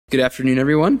Good afternoon,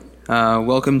 everyone.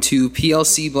 Welcome to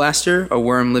PLC-Blaster, a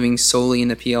worm living solely in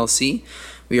the PLC.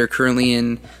 We are currently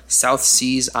in South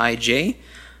Seas IJ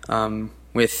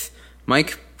with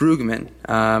Maik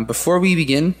Brüggemann. Before we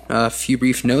begin, a few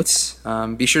brief notes.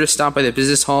 Be sure to stop by the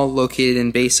business hall located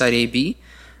in Bayside AB.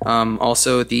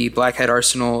 Also, the Black Hat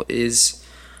Arsenal is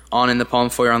on in the Palm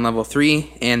Foyer on level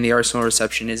 3, and the Arsenal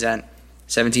reception is at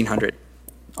 1700.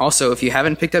 Also, if you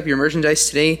haven't picked up your merchandise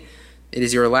today, it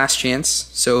is your last chance,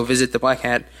 so visit the Black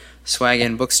Hat Swag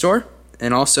and Bookstore,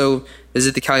 and also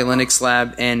visit the Kali Linux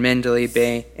Lab and Mandalay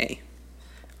Bay A.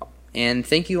 And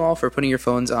thank you all for putting your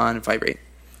phones on vibrate.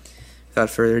 Without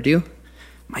further ado,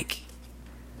 Mike.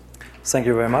 Thank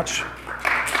you very much.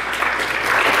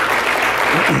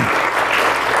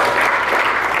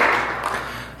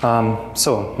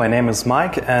 So, my name is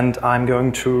Mike, and I'm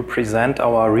going to present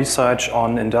our research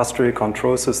on industrial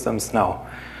control systems now.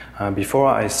 Before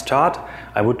I start,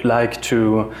 I would like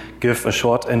to give a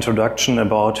short introduction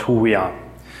about who we are.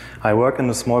 I work in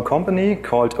a small company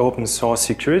called Open Source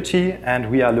Security,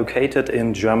 and we are located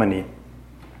in Germany.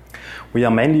 We are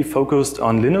mainly focused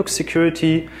on Linux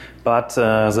security, but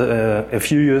a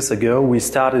few years ago we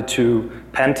started to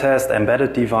pen test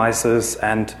embedded devices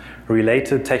and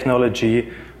related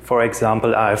technology, for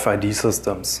example RFID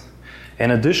systems.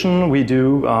 In addition, we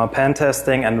do pen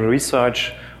testing and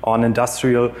research on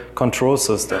industrial control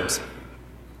systems.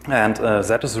 And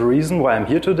that is the reason why I'm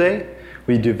here today.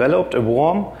 We developed a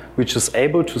worm which is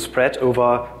able to spread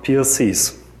over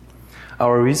PLCs.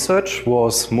 Our research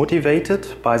was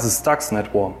motivated by the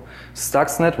Stuxnet worm.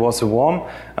 Stuxnet was a worm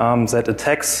that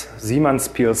attacks Siemens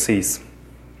PLCs.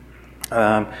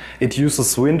 It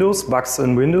uses Windows, bugs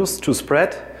in Windows to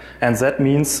spread, and that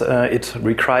means it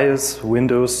requires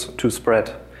Windows to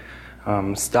spread.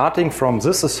 Starting from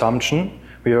this assumption,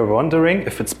 we are wondering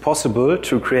if it's possible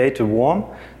to create a worm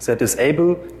that is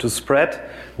able to spread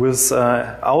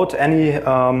without any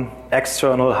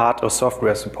external hard or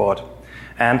software support.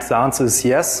 And the answer is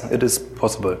yes, it is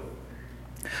possible.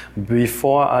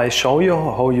 Before I show you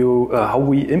how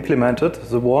we implemented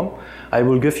the worm, I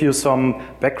will give you some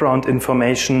background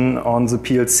information on the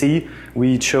PLC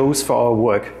we chose for our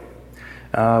work.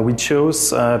 We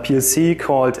chose a PLC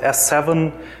called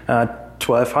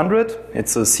S7-1200.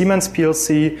 It's a Siemens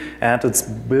PLC, and it's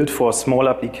built for small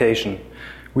application.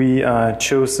 We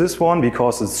chose this one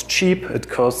because it's cheap. It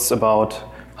costs about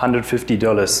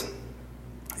 $150.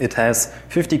 It has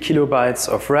 50 kilobytes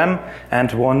of RAM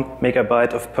and 1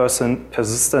 megabyte of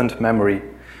persistent memory.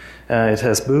 It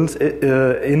has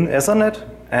built-in Ethernet,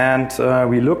 and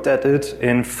we looked at it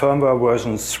in firmware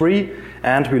version 3,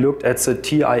 and we looked at the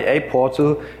TIA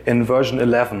portal in version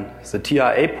 11. The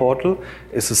TIA portal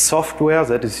is a software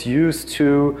that is used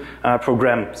to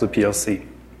program the PLC.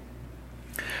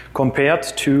 Compared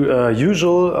to a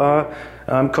usual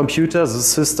computer, the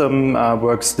system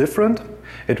works different.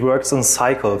 It works in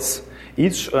cycles.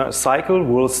 Each cycle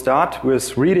will start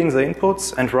with reading the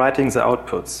inputs and writing the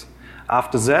outputs.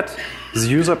 After that, the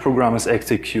user program is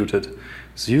executed.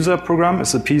 The user program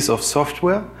is a piece of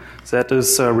software that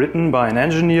is written by an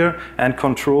engineer and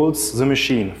controls the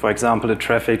machine, for example a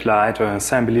traffic light or an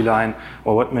assembly line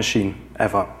or what machine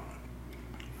ever.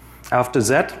 After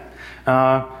that,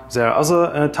 there are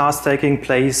other tasks taking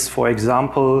place, for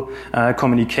example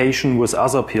communication with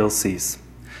other PLCs.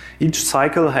 Each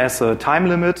cycle has a time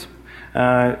limit.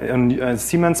 In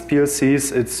Siemens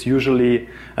PLCs it's usually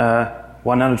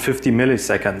 150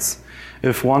 milliseconds.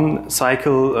 If one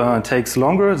cycle takes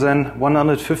longer than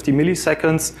 150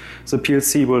 milliseconds, the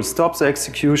PLC will stop the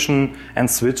execution and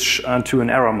switch to an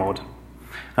error mode.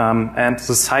 And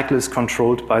the cycle is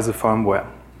controlled by the firmware.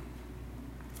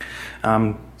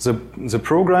 The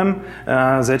program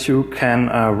that you can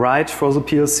write for the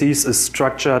PLCs is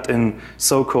structured in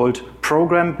so-called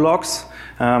program blocks.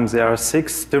 There are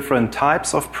 6 different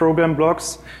types of program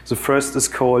blocks. The first is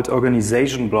called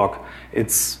organization block.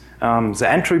 It's the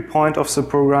entry point of the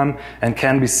program and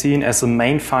can be seen as a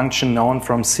main function known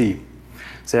from C.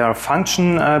 There are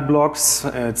function blocks.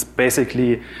 It's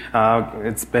basically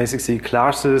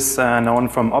classes known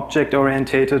from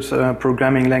object-oriented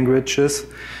programming languages,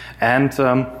 and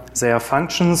there are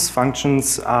functions.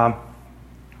 Functions are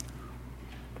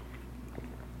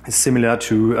similar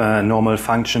to normal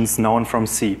functions known from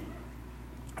C.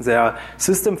 There are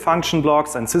system function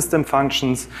blocks and system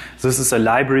functions. This is a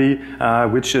library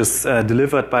which is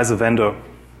delivered by the vendor.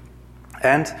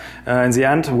 And in the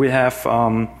end we have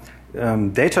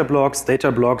data blocks.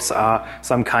 Data blocks are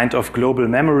some kind of global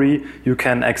memory. You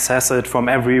can access it from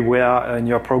everywhere in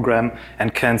your program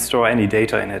and can store any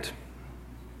data in it.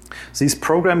 These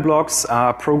program blocks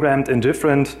are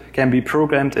can be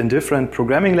programmed in different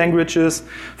programming languages.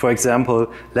 For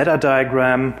example, ladder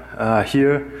diagram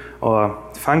here, or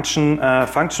function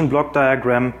block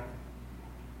diagram.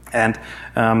 And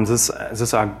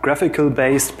these are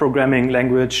graphical-based programming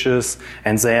languages,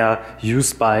 and they are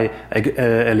used by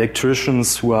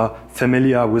electricians who are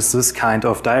familiar with this kind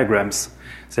of diagrams.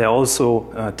 There are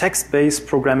also text-based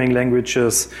programming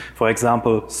languages, for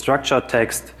example, structured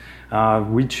text.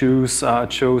 We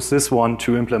chose this one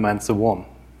to implement the worm.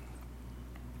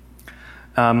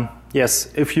 Yes,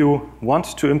 if you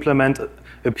want to implement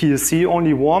a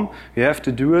PLC-only worm, you have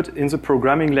to do it in the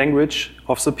programming language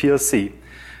of the PLC.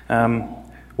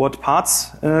 What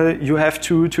parts you have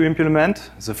to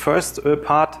implement? The first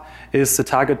part is the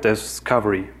target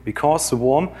discovery, because the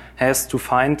worm has to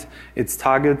find its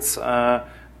targets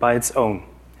by its own.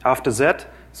 After that,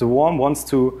 the worm wants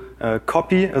to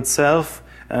copy itself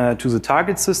to the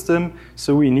target system,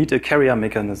 so we need a carrier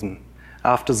mechanism.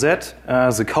 After that,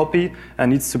 the copy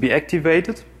needs to be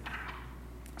activated,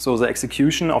 so the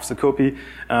execution of the copy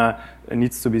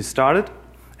needs to be started.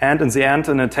 And in the end,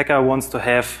 an attacker wants to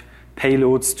have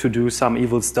payloads to do some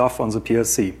evil stuff on the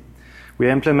PLC. We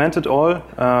implemented all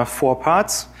 4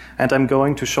 parts, and I'm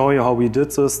going to show you how we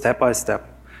did this step by step.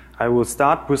 I will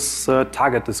start with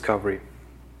target discovery.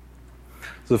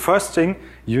 The first thing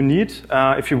you need,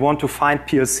 if you want to find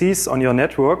PLCs on your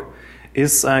network,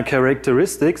 is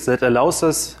characteristics that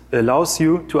allows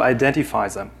you to identify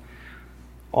them.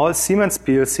 All Siemens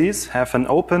PLCs have an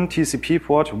open TCP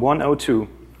port 102.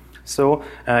 So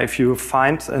if you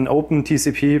find an open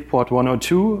TCP port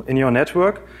 102 in your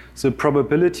network, the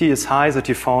probability is high that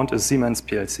you found a Siemens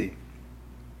PLC.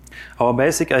 Our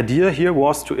basic idea here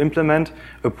was to implement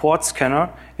a port scanner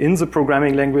in the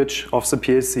programming language of the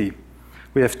PLC.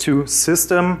 We have 2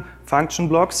 system function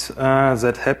blocks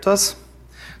that helped us.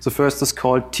 The first is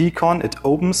called tcon, it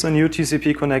opens a new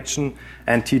TCP connection,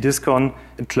 and tdiscon,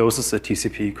 it closes the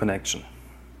TCP connection.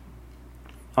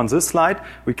 On this slide,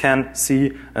 we can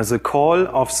see the call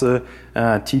of the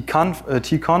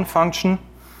tcon function.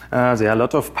 There are a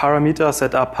lot of parameters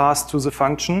that are passed to the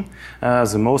function.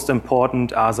 The most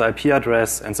important are the IP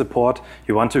address and the port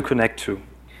you want to connect to.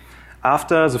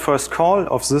 After the first call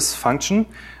of this function,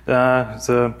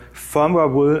 the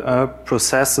firmware will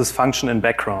process this function in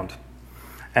background.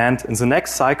 And in the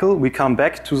next cycle, we come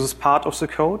back to this part of the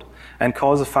code and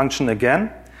call the function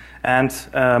again. And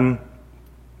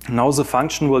now the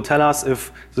function will tell us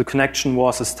if the connection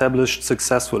was established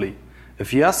successfully.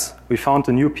 If yes, we found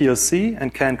a new PLC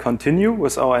and can continue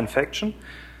with our infection.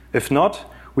 If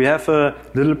not, we have a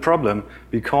little problem,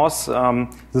 because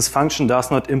this function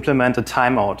does not implement a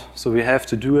timeout, so we have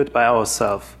to do it by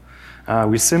ourselves.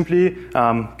 We simply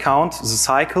count the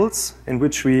cycles in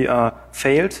which we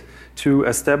failed to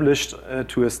establish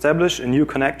a new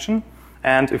connection,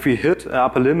 and if we hit the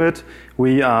upper limit,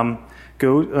 we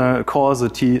call the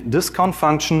tdiscon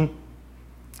function.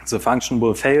 The function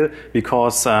will fail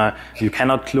because you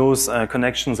cannot close a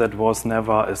connection that was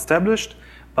never established,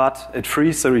 but it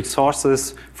frees the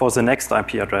resources for the next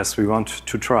IP address we want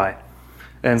to try.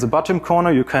 In the bottom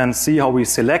corner, you can see how we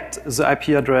select the IP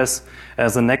address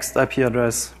as the next IP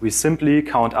address. We simply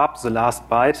count up the last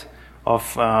byte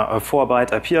of a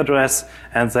 4-byte IP address,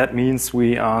 and that means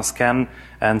we scan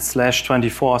and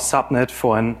 /24 subnet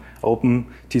for an open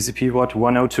TCP port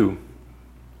 102.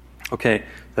 Okay,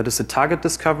 that is the target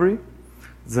discovery.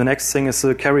 The next thing is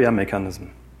the carrier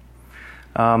mechanism.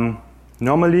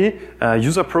 Normally,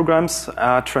 user programs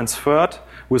are transferred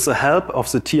with the help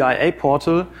of the TIA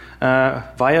portal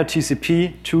via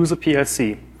TCP to the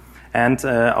PLC. And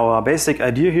our basic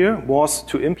idea here was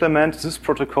to implement this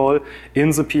protocol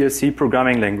in the PLC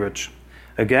programming language.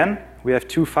 Again, we have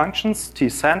 2 functions,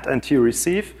 tsend and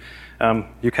treceive.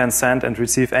 You can send and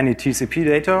receive any TCP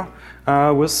data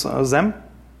with them.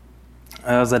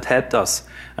 That helped us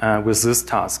with this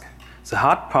task. The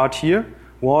hard part here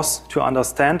was to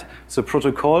understand the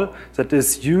protocol that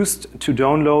is used to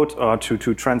download or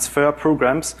to transfer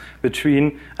programs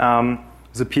between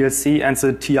the PLC and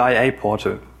the TIA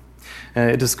portal.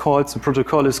 The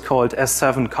protocol is called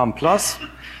S7-1200v3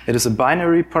 It is a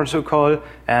binary protocol,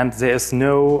 and there is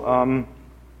no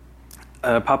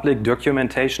public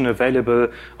documentation available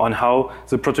on how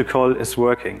the protocol is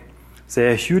working.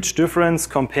 There are huge difference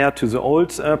compared to the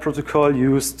old protocol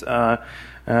used with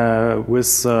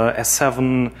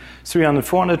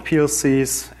S7-1200v3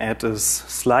 PLCs. It is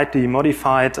slightly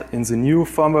modified in the new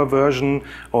firmware version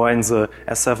or in the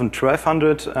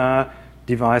S7-1200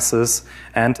 devices,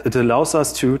 and it allows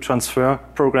us to transfer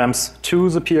programs to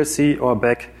the PLC or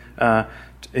back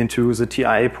into the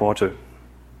TIA portal.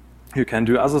 You can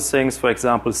do other things, for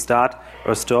example, start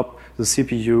or stop the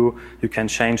CPU. You can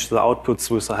change the outputs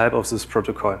with the help of this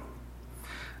protocol.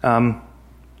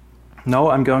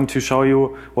 Now I'm going to show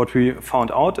you what we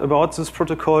found out about this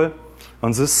protocol.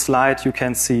 On this slide you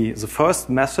can see the first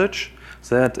message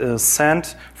that is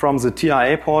sent from the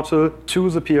TIA portal to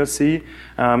the PLC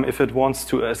if it wants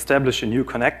to establish a new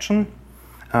connection.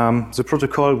 The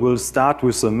protocol will start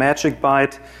with the magic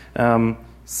byte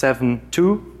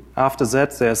 7.2. After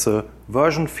that there's a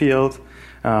version field,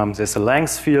 there's a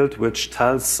length field which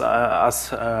tells us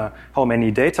how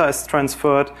many data is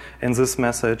transferred in this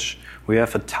message. We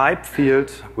have a type field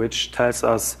which tells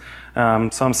us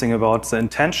something about the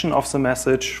intention of the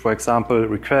message, for example,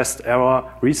 request, error,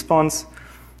 response.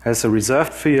 There's a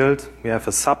reserved field. We have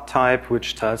a subtype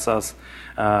which tells us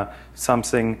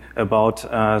something about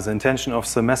the intention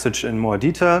of the message in more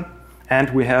detail. And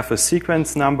we have a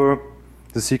sequence number.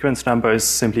 The sequence number is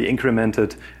simply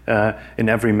incremented in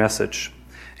every message.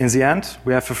 In the end,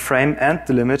 we have a frame end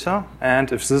delimiter,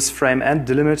 and if this frame end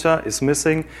delimiter is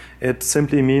missing, it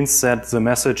simply means that the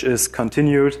message is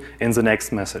continued in the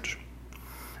next message.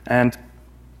 And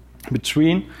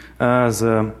between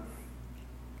the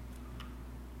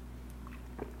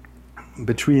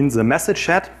message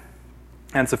head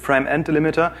and the frame end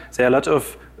delimiter, there are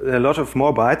a lot of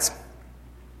more bytes.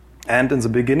 And in the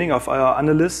beginning of our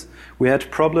analysis, we had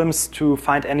problems to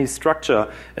find any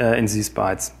structure in these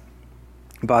bytes.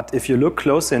 But if you look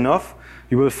close enough,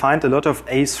 you will find a lot of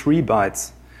A3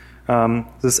 bytes.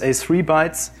 This A3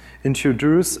 bytes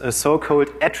introduce a so-called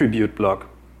attribute block.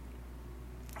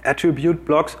 Attribute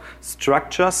block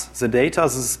structures the data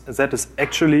that is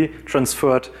actually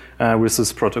transferred with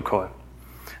this protocol.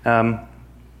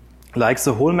 Like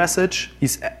the whole message,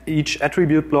 each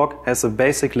attribute block has a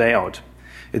basic layout.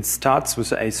 It starts with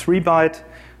the A3 byte.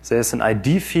 There's an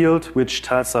ID field which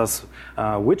tells us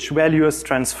which value is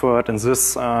transferred. In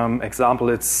this example,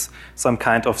 it's some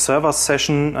kind of server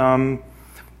session.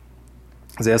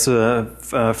 There's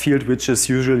a field which is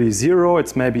usually 0.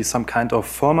 It's maybe some kind of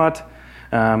format.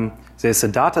 There's a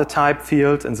data type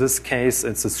field. In this case,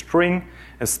 it's a string.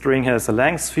 A string has a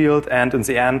length field, and in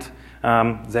the end,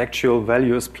 the actual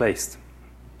value is placed.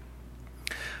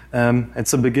 At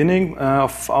the beginning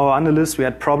of our analysis, we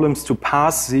had problems to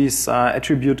parse these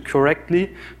attributes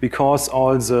correctly because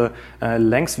all the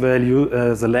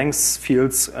the length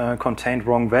fields contained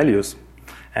wrong values.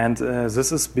 And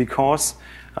this is because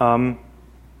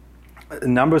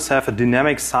numbers have a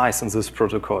dynamic size in this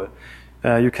protocol.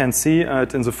 You can see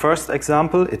it in the first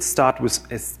example, it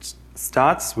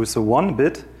starts with a 1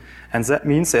 bit, and that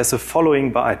means there's a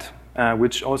following byte,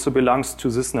 which also belongs to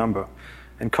this number.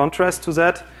 In contrast to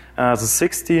that, the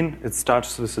 16, it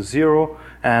starts with a 0,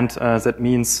 and that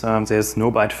means there's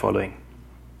no byte following.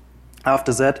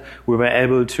 After that, we were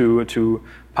able to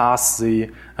parse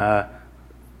the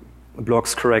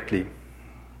blocks correctly.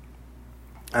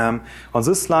 On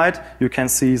this slide, you can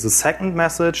see the second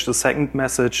message. The second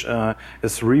message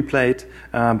is replayed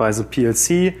by the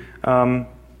PLC.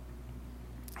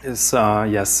 It's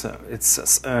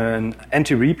an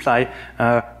anti-reply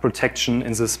protection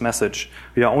in this message.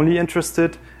 We are only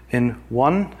interested in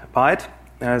 1 byte.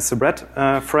 It's a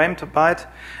red-framed byte.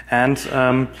 And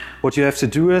what you have to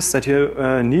do is that you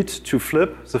need to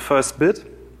flip the first bit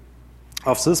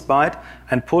of this byte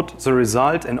and put the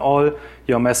result in all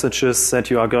your messages that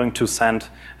you are going to send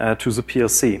to the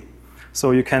PLC.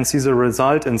 So you can see the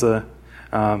result in the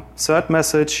third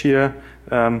message here.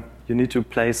 You need to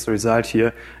place the result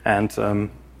here, and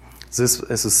this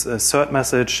is a third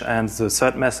message, and the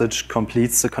third message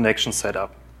completes the connection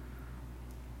setup.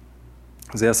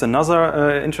 There's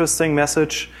another interesting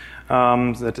message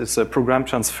that is a program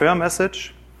transfer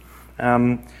message.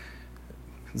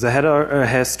 The header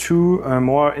has 2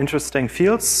 more interesting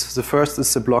fields. The first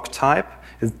is the block type.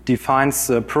 It defines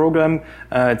the program,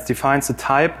 it defines the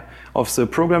type of the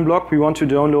program block we want to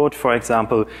download, for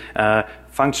example,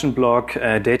 function block,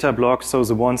 data block, so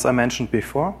the ones I mentioned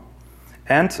before.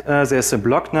 And there's a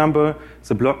block number.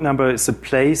 The block number is the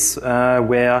place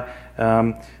where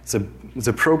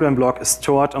the program block is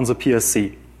stored on the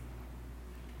PLC.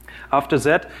 After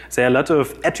that, there are a lot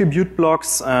of attribute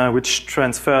blocks which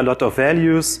transfer a lot of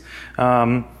values.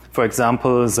 For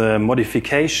example, the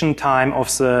modification time of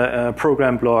the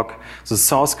program block, the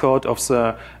source code of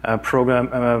the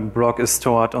program block is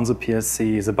stored on the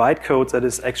PLC. The bytecode that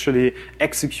is actually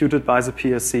executed by the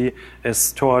PLC is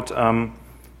stored on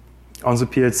the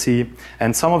PLC.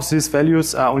 And some of these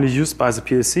values are only used by the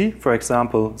PLC, for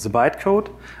example, the bytecode,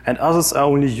 and others are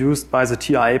only used by the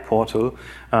TIA portal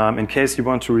in case you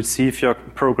want to receive your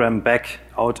program back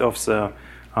out of the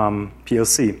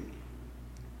PLC.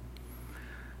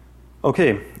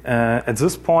 Okay, at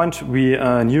this point we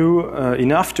knew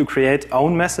enough to create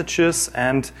own messages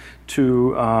and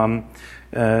to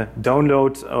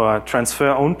download or transfer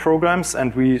own programs,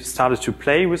 and we started to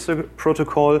play with the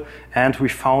protocol, and we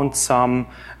found some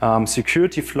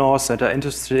security flaws that are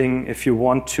interesting if you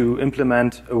want to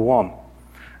implement a worm.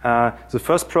 The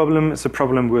first problem is a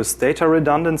problem with data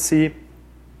redundancy.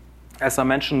 As I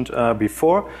mentioned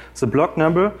before, the block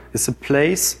number is a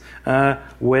place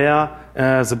where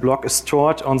the block is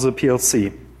stored on the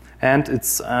PLC, and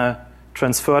it's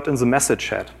transferred in the message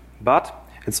head. But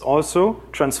it's also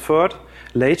transferred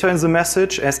later in the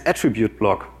message as attribute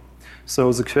block.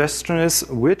 So the question is,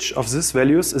 which of these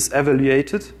values is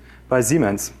evaluated by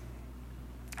Siemens?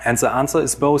 And the answer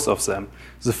is both of them.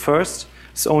 The first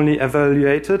is only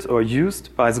evaluated or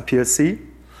used by the PLC,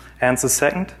 and the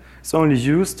second is only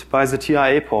used by the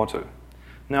TIA portal.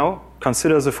 Now,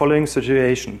 consider the following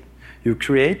situation. You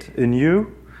create a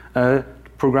new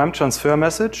program transfer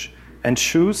message and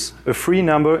choose a free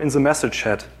number in the message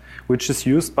head, which is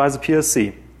used by the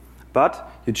PLC.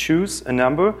 But you choose a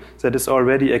number that is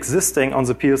already existing on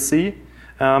the PLC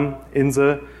in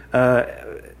the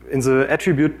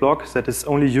attribute block that is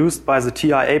only used by the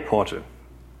TIA portal.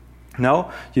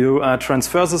 Now you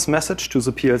transfer this message to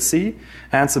the PLC,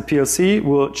 and the PLC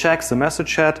will check the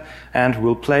message head and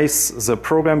will place the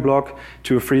program block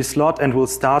to a free slot and will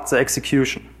start the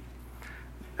execution.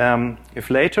 If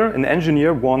later an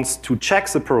engineer wants to check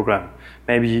the program,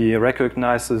 maybe he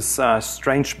recognizes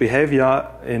strange behavior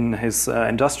in his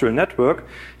industrial network,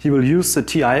 he will use the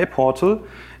TIA portal,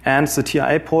 and the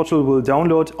TIA portal will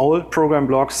download all program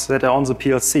blocks that are on the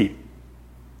PLC.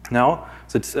 Now,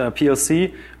 the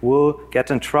PLC will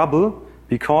get in trouble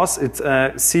because it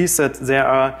sees that there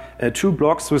are two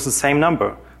blocks with the same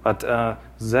number, but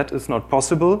that is not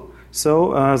possible.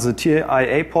 So the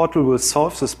TIA portal will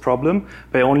solve this problem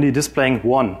by only displaying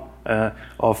one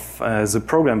of the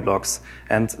program blocks.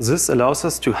 And this allows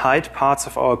us to hide parts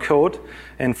of our code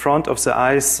in front of the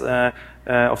eyes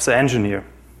of the engineer.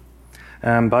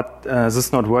 But this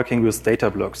is not working with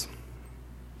data blocks.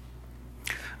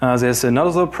 There's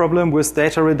another problem with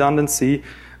data redundancy.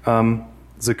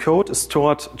 The code is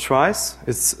stored twice.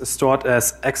 It's stored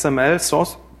as XML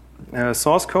source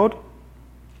code.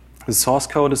 The source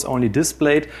code is only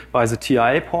displayed by the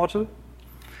TIA portal.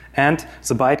 And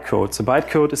the bytecode. The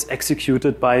bytecode is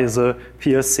executed by the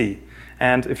PLC.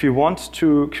 And if you want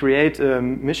to create a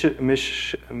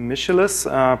missiless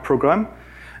program,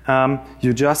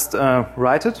 you just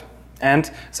write it,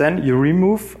 and then you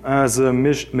remove the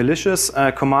malicious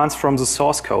commands from the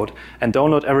source code and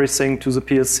download everything to the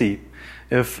PLC.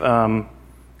 If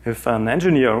an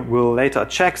engineer will later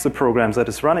check the program that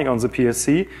is running on the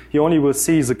PLC, he only will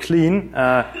see the clean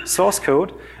source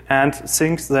code and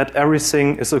thinks that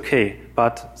everything is okay.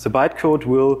 But the bytecode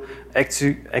will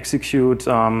execute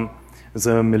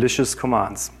the malicious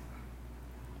commands.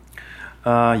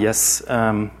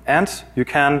 And you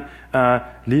can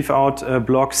leave out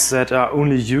blocks that are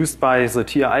only used by the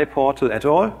TIA portal at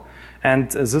all,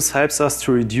 and this helps us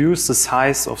to reduce the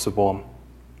size of the worm.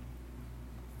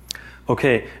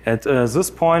 Okay, at this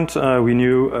point we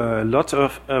knew a lot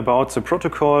about the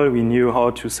protocol. We knew how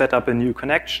to set up a new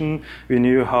connection, we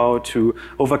knew how to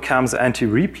overcome the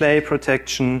anti-replay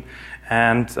protection,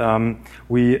 and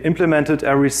we implemented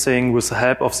everything with the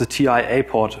help of the TIA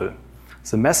portal.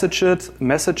 The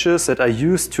messages that are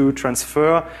used to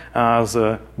transfer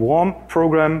the worm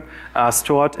program are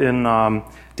stored in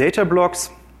data blocks.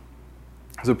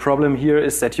 The problem here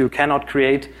is that you cannot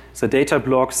create the data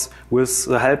blocks with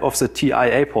the help of the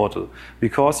TIA portal,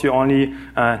 because you only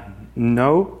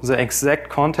know the exact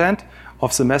content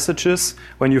of the messages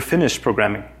when you finish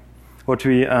programming. What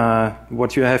you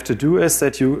have to do is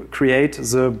that you create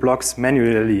the blocks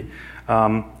manually.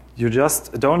 You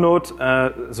just download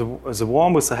the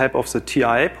worm with the help of the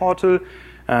TIA portal.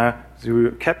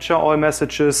 You capture all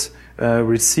messages,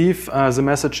 receive the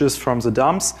messages from the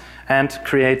dumps, and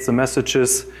create the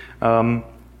messages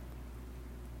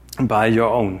by your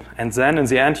own. And then in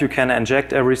the end you can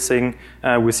inject everything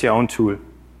with your own tool.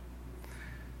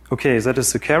 Okay, that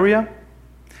is the carrier.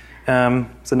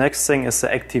 The next thing is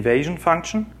the activation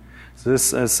function.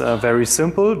 This is very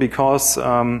simple because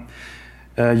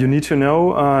you need to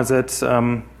know that,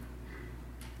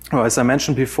 well, as I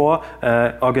mentioned before,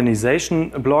 organization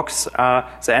blocks are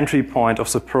the entry point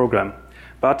of the program.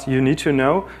 But you need to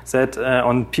know that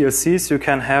on PLCs you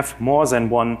can have more than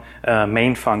one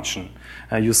main function.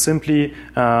 You simply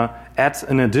add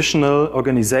an additional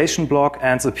organization block,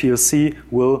 and the PLC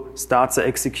will start the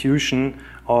execution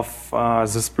of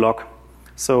this block.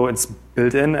 So it's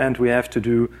built in and we have to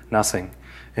do nothing.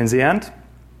 In the end,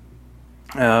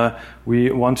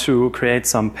 we want to create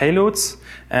some payloads,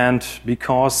 and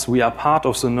because we are part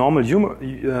of the normal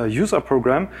user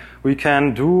program, we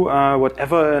can do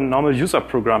whatever a normal user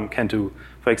program can do.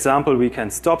 For example, we can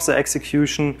stop the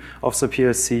execution of the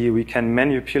PLC, we can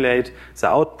manipulate the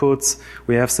outputs,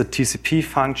 we have the TCP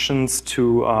functions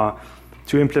to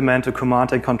implement a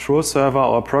command and control server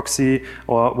or proxy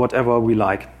or whatever we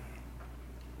like.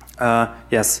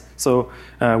 Yes, so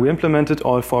we implemented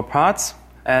all 4 parts,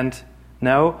 and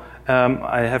now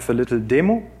I have a little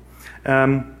demo.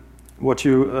 What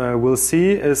you will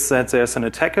see is that there's an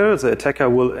attacker. The attacker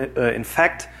will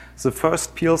infect the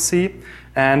first PLC,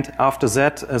 and after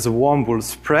that the worm will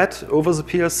spread over the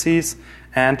PLCs,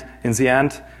 and in the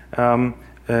end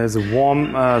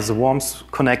the worms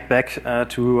connect back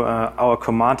to our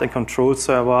command and control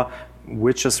server,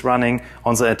 which is running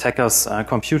on the attacker's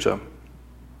computer.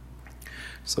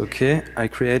 So okay, I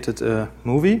created a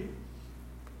movie.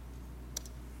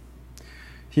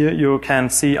 Here you can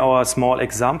see our small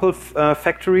example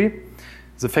factory.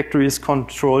 The factory is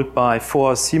controlled by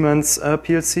 4 Siemens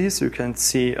PLCs. You can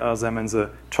see them in the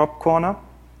top corner.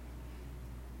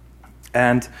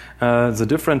 And the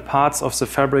different parts of the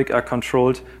fabric are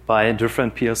controlled by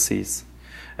different PLCs.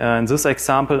 In this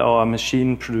example, our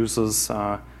machine produces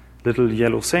little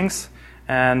yellow things,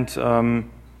 and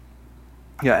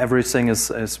yeah, everything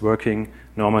is working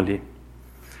normally.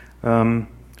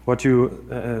 What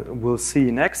you will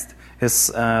see next is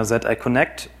that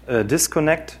I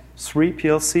disconnect 3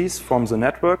 PLCs from the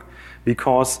network,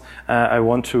 because I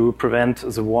want to prevent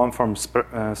the worm from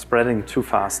spreading too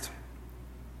fast.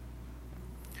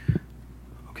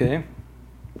 Okay,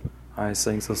 I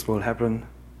think this will happen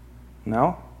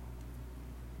now.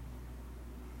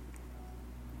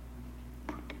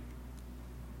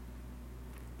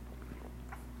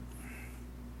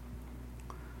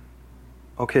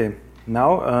 Okay,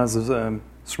 now the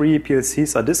 3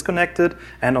 PLCs are disconnected,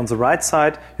 and on the right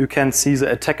side you can see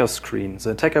the attacker screen.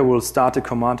 The attacker will start a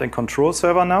command and control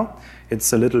server now.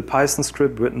 It's a little Python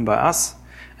script written by us,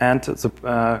 and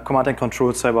the command and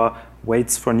control server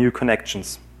waits for new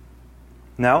connections.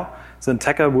 Now the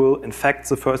attacker will infect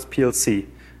the first PLC.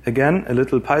 Again, a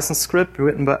little Python script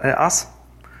written by us,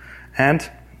 and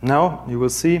now you will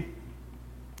see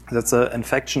that the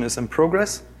infection is in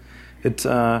progress. It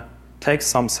takes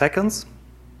some seconds,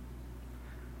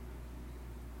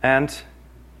 and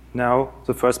now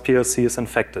the first PLC is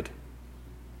infected.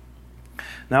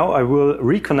 Now I will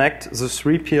reconnect the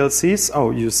 3 PLCs.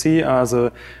 Oh, you see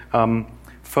the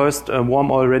first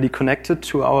worm already connected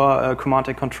to our command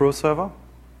and control server.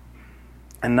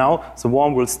 And now the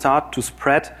worm will start to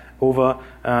spread over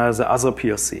the other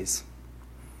PLCs.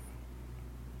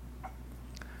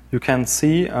 You can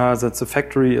see that the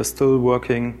factory is still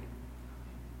working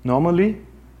normally,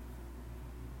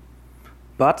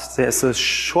 but there's a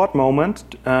short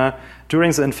moment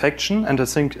during the infection, and I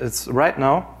think it's right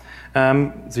now,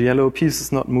 the yellow piece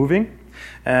is not moving,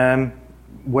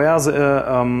 where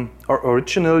the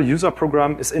original user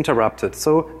program is interrupted.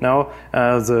 So now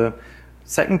the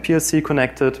second PLC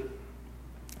connected,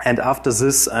 and after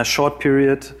this short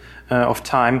period of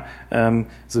time,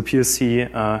 the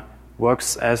PLC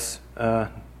works as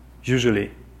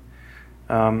usually.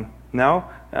 Now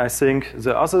I think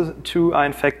the other 2 are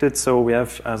infected, so we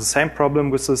have the same problem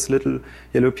with this little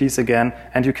yellow piece again,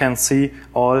 and you can see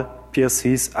all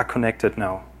PLCs are connected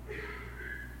now.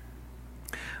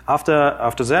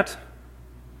 After that,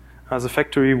 the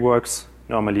factory works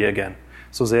normally again.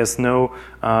 So there's no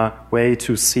way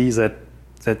to see that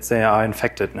they are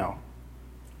infected now.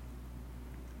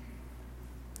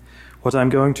 What I'm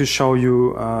going to show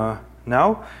you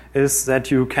now is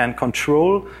that you can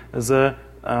control the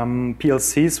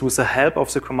PLCs with the help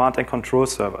of the command and control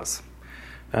servers.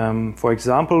 For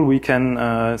example, we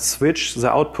can switch the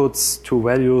outputs to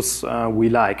values we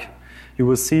like. You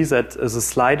will see that the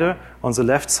slider on the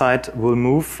left side will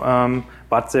move,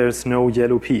 but there's no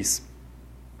yellow piece.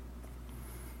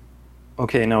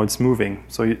 Okay, now it's moving.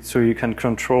 So you can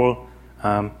control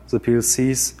the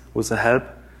PLCs with the help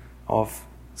of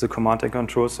the command and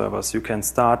control servers. You can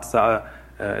start the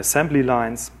assembly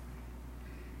lines.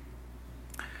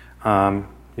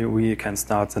 We can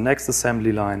start the next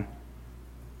assembly line.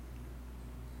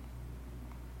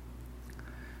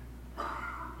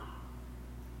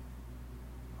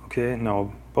 Okay,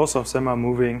 now both of them are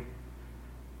moving,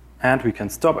 and we can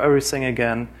stop everything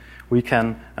again. We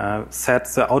can set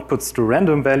the outputs to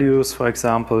random values, for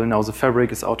example. Now the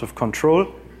fabric is out of control,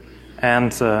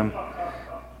 and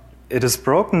it is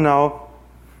broken now.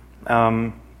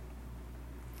 In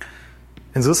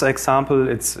this example,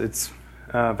 it's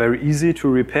very easy to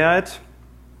repair it.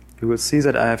 You will see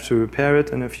that I have to repair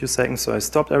it in a few seconds, so I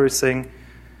stopped everything.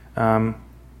 Now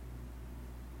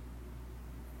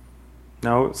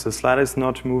the slider is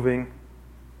not moving,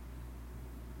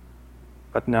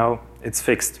 but now it's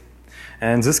fixed.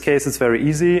 And in this case, it's very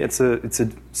easy. It's a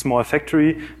small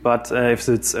factory, but if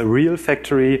it's a real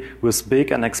factory with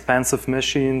big and expensive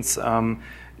machines,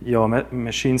 your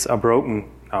machines are broken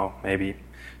now, maybe.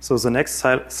 So the next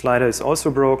slider is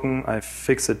also broken. I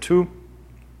fix it too.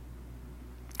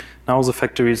 Now the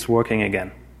factory is working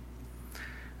again.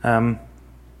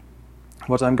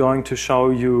 What I'm going to show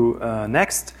you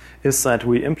next is that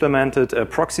we implemented a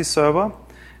proxy server,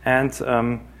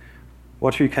 and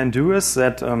what we can do is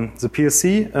that the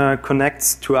PLC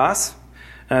connects to us,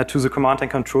 to the command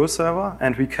and control server,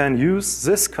 and we can use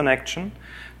this connection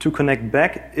to connect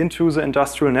back into the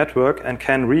industrial network and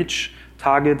can reach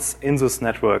targets in this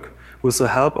network with the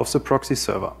help of the proxy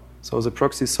server. So the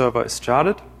proxy server is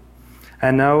started,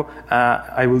 and now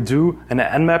I will do an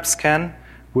Nmap scan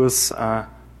with,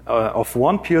 of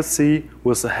one PLC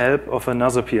with the help of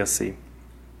another PLC.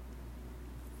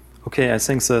 Okay, I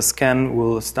think the scan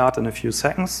will start in a few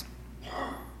seconds.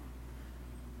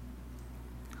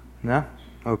 Yeah,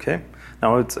 okay.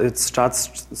 Now it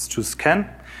starts to scan.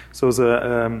 So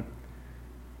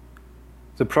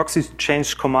the proxy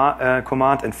change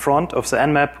command in front of the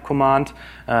Nmap command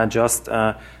just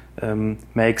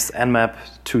makes Nmap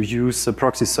to use the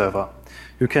proxy server.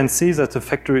 You can see that the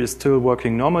factory is still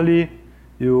working normally.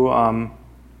 You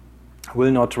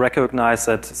will not recognize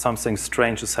that something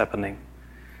strange is happening.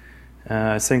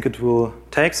 I think it will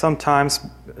take some time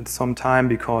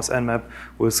because Nmap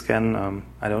will scan,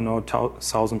 I don't know,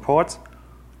 1,000 ports.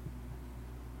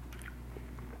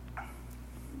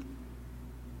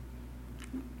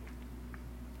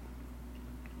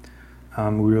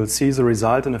 We will see the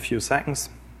result in a few seconds.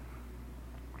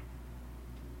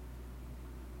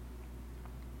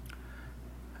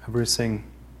 Everything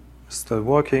is still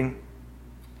working.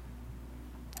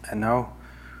 And now,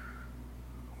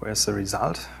 where's the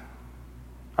result?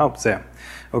 Oh, there.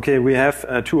 Okay, we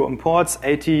have two open ports,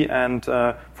 80 and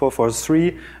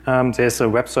 443. There's a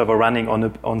web server running on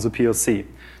the PLC.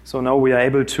 So now we are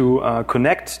able to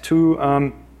connect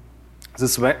to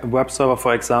this web server,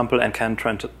 for example, and can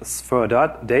transfer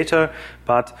data,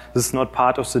 but this is not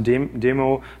part of the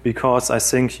demo because I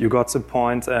think you got the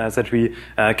point that we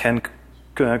can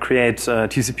create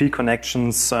TCP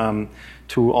connections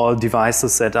to all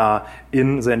devices that are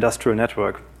in the industrial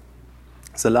network.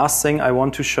 The last thing I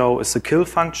want to show is the kill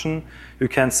function. You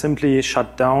can simply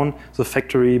shut down the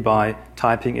factory by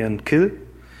typing in kill,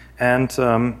 and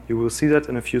you will see that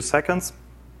in a few seconds.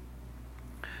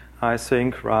 I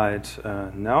think right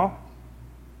now.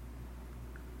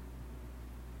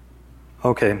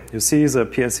 Okay, you see the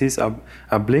PLCs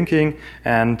are blinking,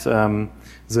 and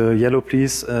the yellow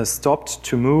please stopped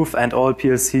to move, and all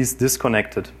PLCs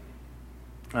disconnected.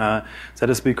 That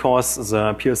is because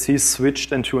the PLC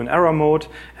switched into an error mode,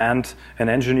 and an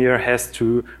engineer has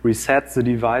to reset the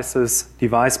devices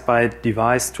device by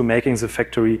device to making the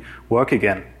factory work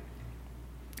again.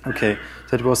 Okay,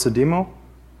 that was the demo.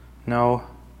 Now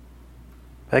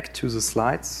back to the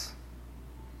slides.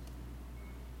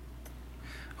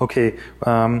 Okay,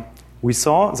 we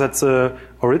saw that the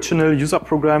original user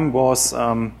program was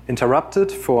interrupted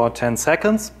for 10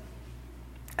 seconds.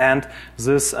 And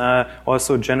this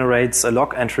also generates a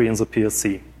log entry in the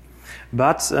PLC.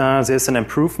 But there's an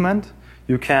improvement.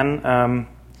 You can,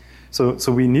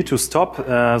 so we need to stop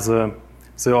the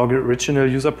original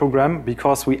user program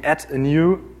because we add a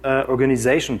new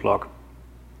organization block.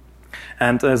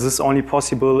 And this is only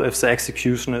possible if the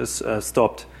execution is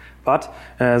stopped. But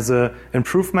the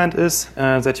improvement is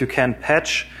that you can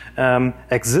patch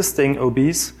existing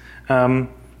OBs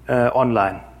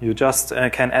online. You just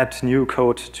can add new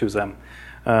code to them.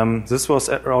 This was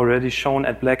already shown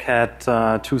at Black Hat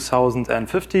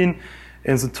 2015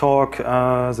 in the talk.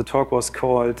 The talk was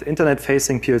called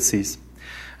Internet-Facing PLCs.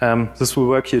 This will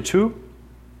work here too,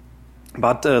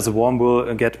 but the worm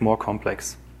will get more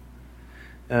complex.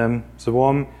 The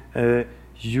worm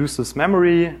uses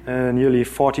memory, nearly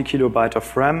 40 kilobyte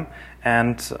of RAM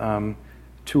and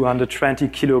 220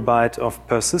 kilobyte of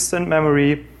persistent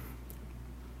memory.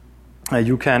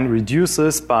 You can reduce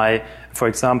this by, for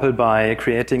example, by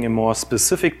creating a more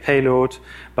specific payload,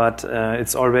 but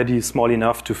it's already small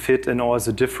enough to fit in all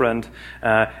the different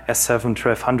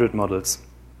S7-1200 models.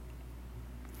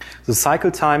 The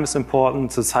cycle time is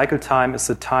important. The cycle time is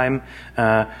the time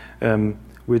in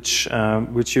which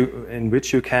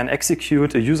you can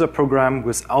execute a user program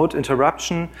without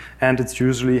interruption, and it's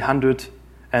usually 100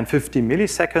 150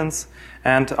 milliseconds,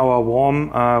 and our worm,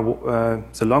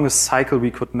 the longest cycle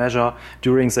we could measure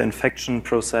during the infection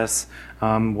process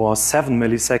was 7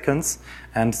 milliseconds,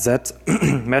 and that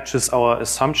matches our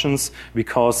assumptions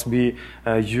because we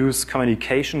use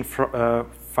communication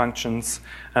functions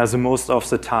the most of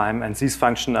the time, and these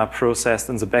functions are processed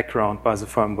in the background by the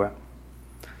firmware.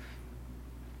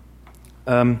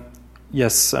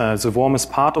 Yes, the worm is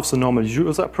part of the normal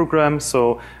user program,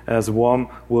 so the worm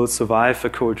will survive a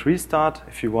cold restart.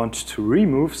 If you want to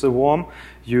remove the worm,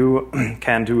 you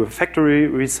can do a factory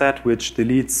reset, which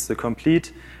deletes the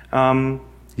complete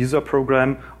user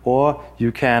program, or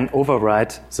you can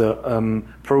overwrite the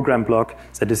program block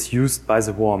that is used by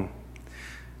the worm.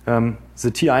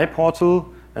 The TI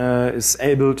portal is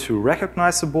able to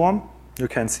recognize the worm. You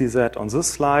can see that on this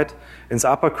slide. In the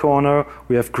upper corner,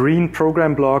 we have green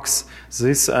program blocks.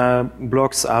 These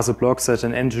blocks are the blocks that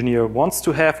an engineer wants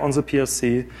to have on the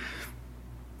PLC.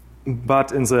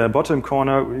 But in the bottom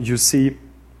corner, you see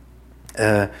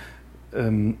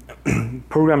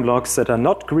program blocks that are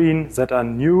not green, that are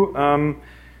new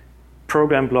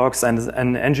program blocks, and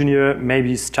an engineer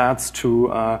maybe starts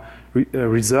to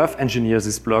reserve engineer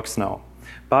these blocks now.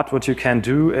 But what you can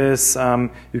do is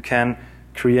you can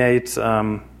create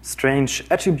strange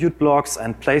attribute blocks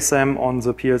and place them on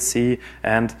the PLC,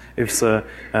 and if the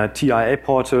TIA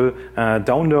portal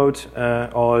download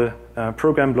all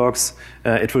program blocks,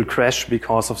 it will crash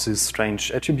because of these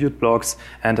strange attribute blocks,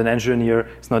 and an engineer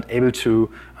is not able to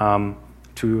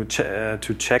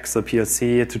check the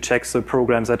PLC, to check the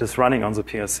program that is running on the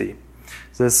PLC.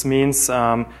 This means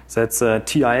that the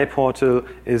TIA portal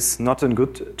is not a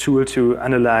good tool to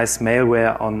analyze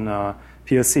malware on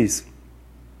PLCs,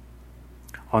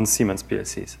 on Siemens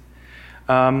PLCs.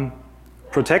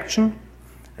 Protection.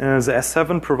 The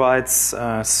S7 provides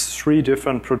 3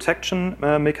 different protection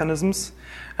mechanisms.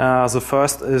 The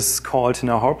first is called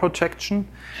know-how protection,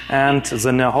 and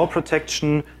the know-how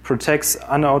protection protects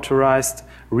unauthorized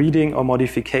reading or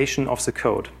modification of the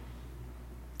code.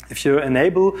 If you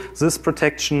enable this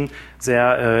protection,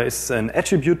 there is an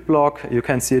attribute block, you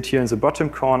can see it here in the bottom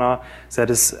corner, that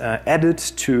is added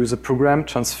to the program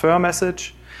transfer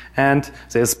message, and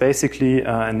there's basically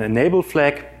an enable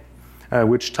flag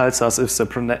which tells us if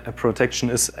the protection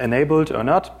is enabled or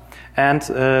not, and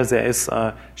there is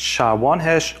a SHA-1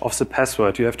 hash of the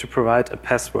password. You have to provide a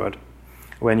password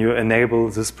when you enable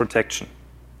this protection.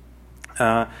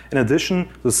 In addition,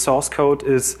 the source code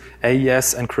is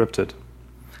AES encrypted.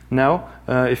 Now,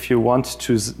 if you want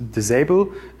to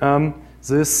disable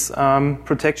this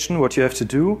protection, what you have to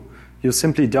do, you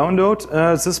simply download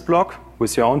this block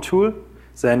with your own tool,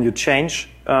 then you change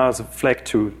the flag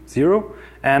to 0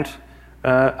 and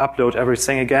upload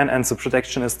everything again, and the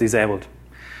protection is disabled.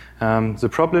 The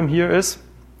problem here is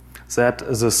that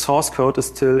the source code is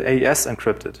still AES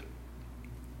encrypted.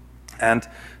 And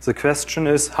the question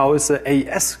is, how is the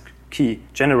AES key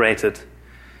generated?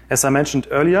 As I mentioned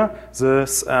earlier,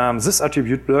 this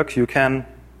attribute block, you can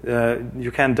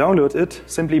download it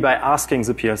simply by asking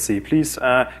the PLC, please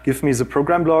give me the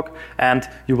program block, and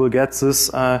you will get this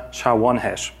SHA-1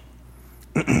 hash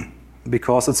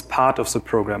because it's part of the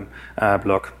program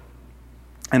block.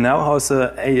 And now how is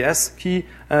the AES key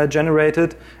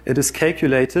generated? It is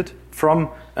calculated from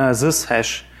this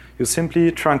hash. You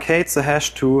simply truncate the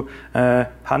hash to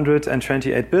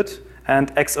 128-bit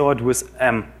and XOR it with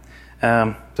M.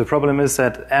 The problem is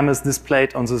that M is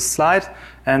displayed on this slide,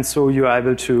 and so you are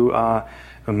able to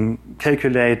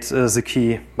calculate the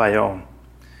key by your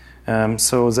own.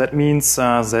 So that means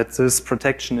that this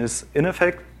protection is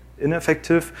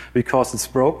ineffective because it's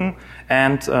broken,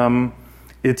 and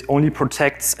it only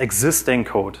protects existing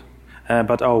code.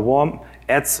 But our worm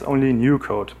adds only new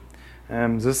code.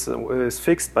 This is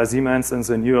fixed by Siemens in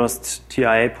the newest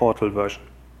TIA portal version.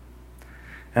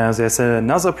 There's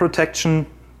another protection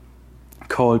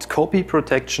called copy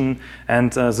protection,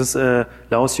 and this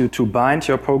allows you to bind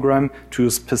your program to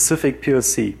a specific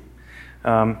PLC.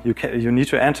 You need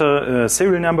to enter a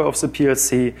serial number of the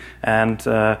PLC, and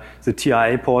the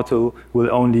TIA portal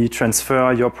will only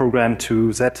transfer your program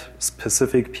to that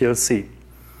specific PLC.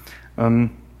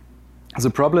 The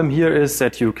problem here is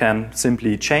that you can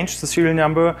simply change the serial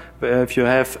number if you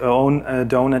have your own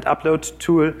down and upload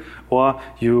tool, or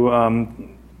you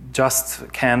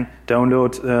just can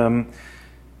download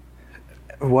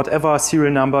whatever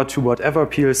serial number to whatever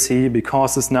PLC,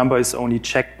 because this number is only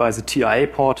checked by the TIA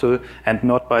portal and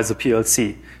not by the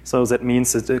PLC. So that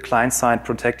means it's a client-side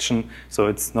protection, so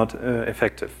it's not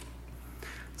effective.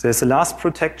 There's a last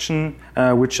protection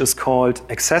which is called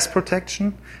access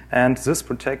protection, and this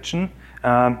protection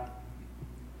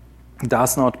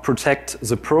does not protect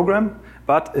the program,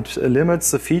 but it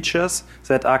limits the features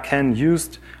that are can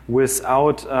used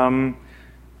without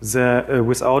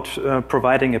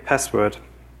providing a password.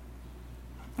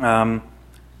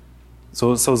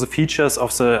 So the features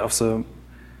of the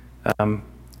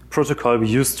protocol we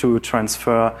use to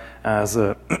transfer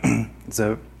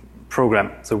the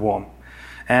program, the worm.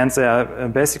 And there are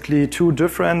basically two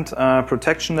different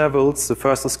protection levels. The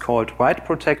first is called write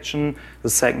protection. The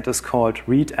second is called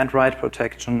read and write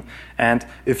protection. And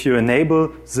if you enable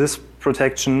this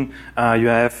protection, you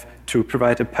have to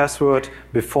provide a password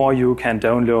before you can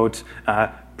download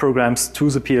programs to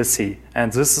the PLC.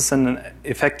 And this is an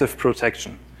effective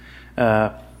protection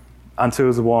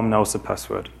until the worm knows the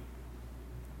password.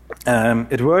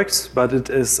 It works, but it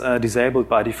is disabled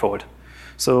by default.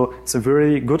 So it's a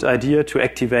very good idea to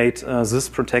activate this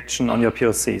protection on your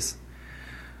PLCs.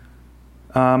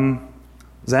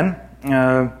 Then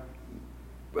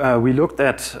we looked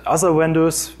at other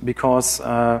vendors because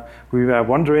we were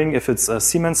wondering if it's a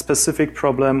Siemens-specific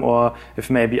problem or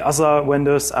if maybe other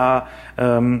vendors are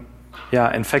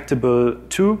infectable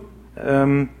too.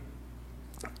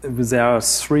 There are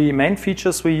three main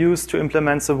features we use to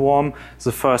implement the worm.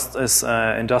 The first is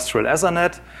industrial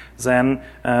Ethernet. Then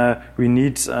we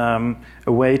need a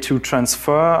way to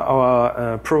transfer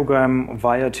our program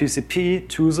via TCP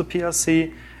to the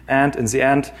PLC. And in the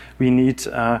end, we need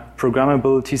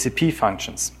programmable TCP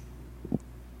functions.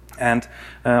 And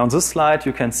on this slide,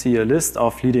 you can see a list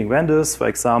of leading vendors, for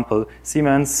example,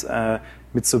 Siemens,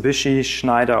 Mitsubishi,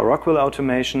 Schneider, or Rockwell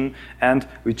Automation. And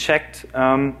we checked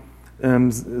the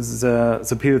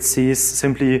PLCs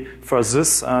simply for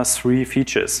these three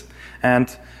features.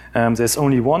 And there's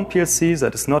only one PLC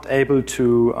that is not able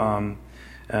to,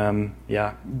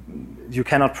 you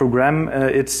cannot program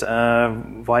it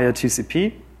via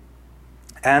TCP.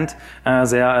 And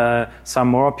there are some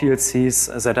more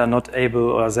PLCs that are not able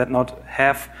or that not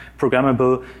have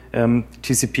programmable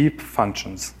TCP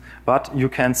functions. But you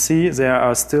can see there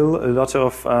are still a lot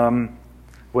of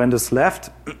vendors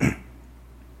left.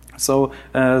 So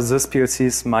these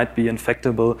PLCs might be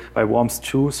infectable by worms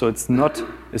too. So it's not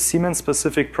a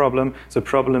Siemens-specific problem. The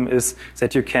problem is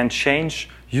that you can change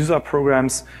user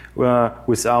programs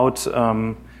without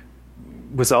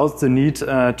the need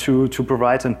to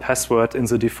provide a password in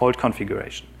the default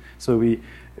configuration. So we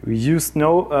used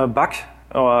no bug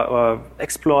or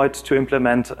exploit to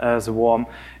implement the worm.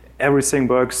 Everything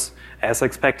works as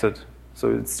expected. So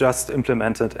it's just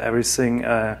implementing everything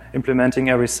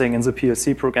in the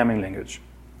PLC programming language.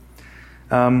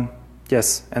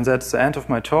 Yes, and that's the end of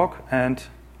my talk, and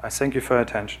I thank you for your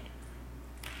attention.